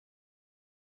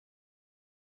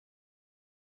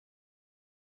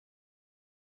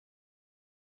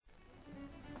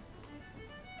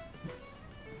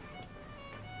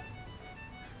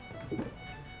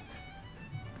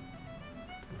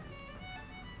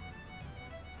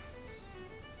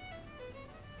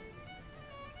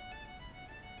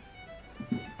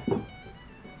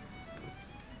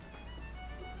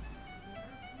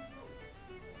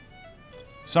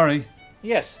Sorry.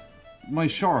 Yes. My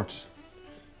short.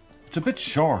 It's a bit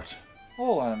short.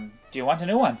 Oh, do you want a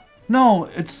new one? No,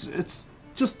 it's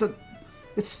just that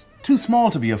it's too small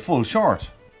to be a full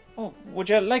short. Oh, would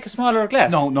you like a smaller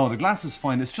glass? No, the glass is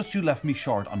fine. It's just you left me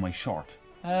short on my short.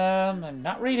 I'm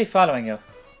not really following you.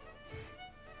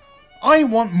 I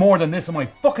want more than this in my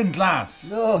fucking glass.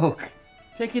 Look,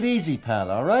 take it easy, pal,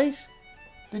 all right?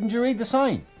 Didn't you read the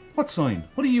sign? What sign?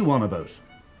 What are you on about?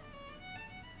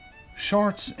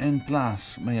 Shorts in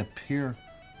glass may appear...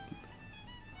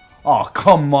 Oh,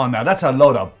 come on now. That's a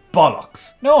load of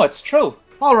bollocks. No, it's true.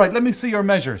 All right, let me see your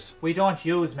measures. We don't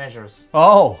use measures.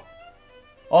 Oh.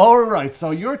 All right,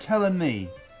 so you're telling me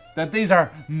that these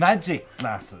are magic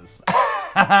glasses.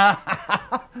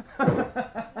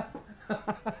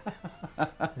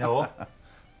 No.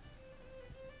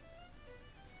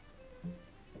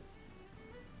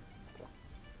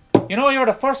 You know, you're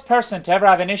the first person to ever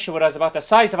have an issue with us about the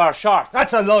size of our shorts.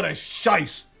 That's a load of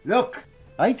shite. Look,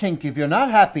 I think if you're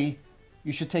not happy,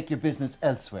 you should take your business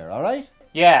elsewhere, all right?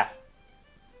 Yeah.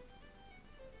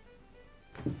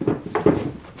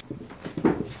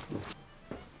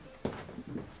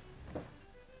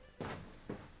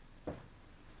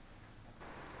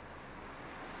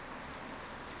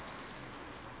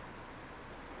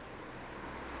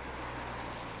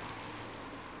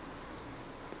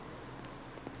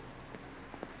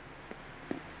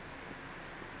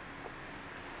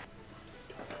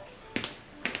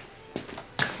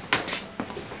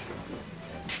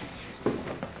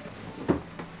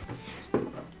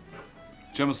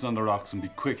 Jemison on the rocks and be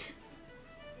quick.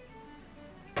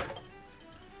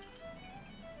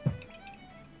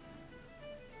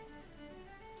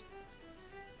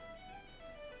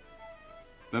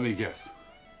 Let me guess.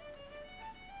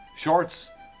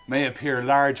 Shorts may appear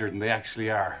larger than they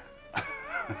actually are.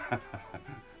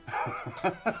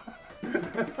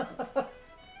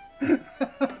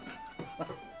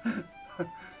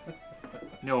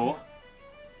 No.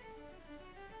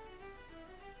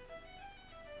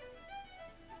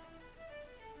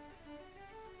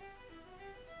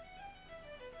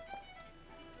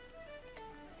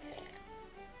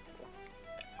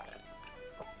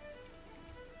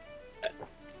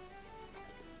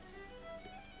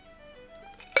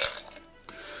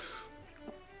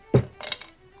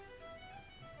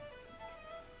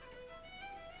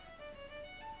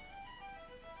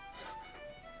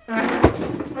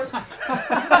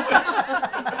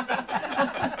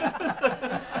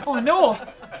 Oh no!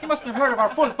 He mustn't have heard of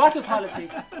our full bottle policy.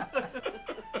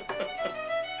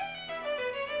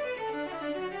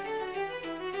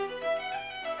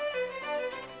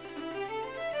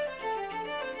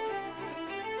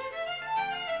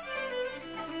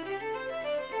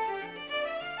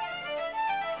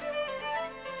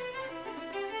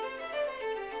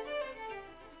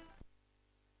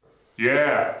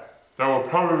 Yeah, that would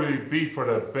probably be for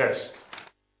the best.